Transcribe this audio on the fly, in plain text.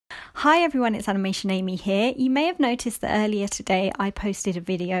Hi everyone, it's AnimationAmy here. You may have noticed that earlier today I posted a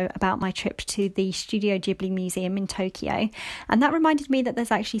video about my trip to the Studio Ghibli Museum in Tokyo, and that reminded me that there's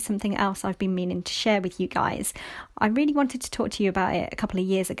actually something else I've been meaning to share with you guys. I really wanted to talk to you about it a couple of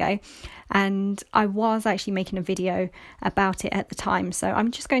years ago, and I was actually making a video about it at the time, so I'm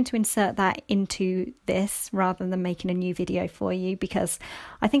just going to insert that into this rather than making a new video for you, because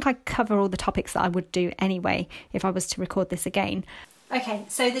I think I cover all the topics that I would do anyway if I was to record this again. Okay,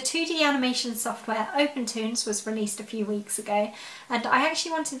 so the 2D animation software OpenToonz was released a few weeks ago, and I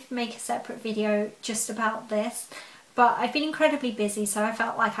actually wanted to make a separate video just about this, but I've been incredibly busy, so I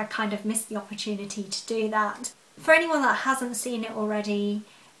felt like I kind of missed the opportunity to do that. For anyone that hasn't seen it already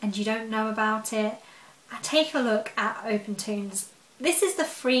and you don't know about it, take a look at OpenToonz. This is the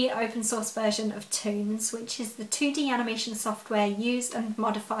free open source version of Toonz, which is the 2D animation software used and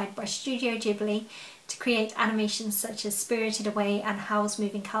modified by Studio Ghibli to create animations such as Spirited Away and Howl's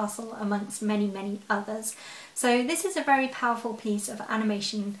Moving Castle, amongst many others. So this is a very powerful piece of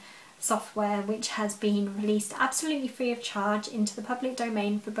animation software which has been released absolutely free of charge into the public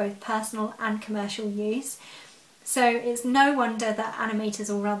domain for both personal and commercial use. So it's no wonder that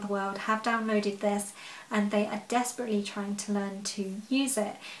animators all around the world have downloaded this and they are desperately trying to learn to use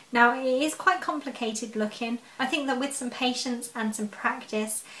it. Now, it is quite complicated looking. I think that with some patience and some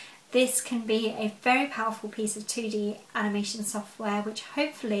practice, this can be a very powerful piece of 2D animation software which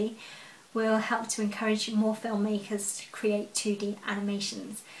hopefully will help to encourage more filmmakers to create 2D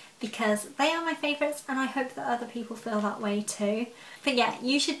animations, because they are my favourites and I hope that other people feel that way too. But yeah,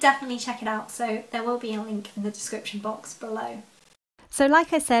 you should definitely check it out, so there will be a link in the description box below. So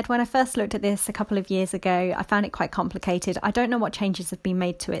like I said, when I first looked at this a couple of years ago, I found it quite complicated. I don't know what changes have been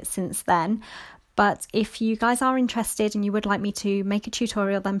made to it since then, but if you guys are interested and you would like me to make a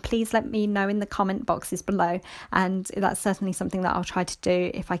tutorial, then please let me know in the comment boxes below, and that's certainly something that I'll try to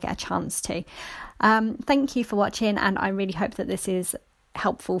do if I get a chance to. Thank you for watching, and I really hope that this is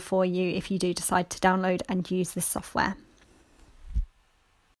helpful for you if you do decide to download and use this software.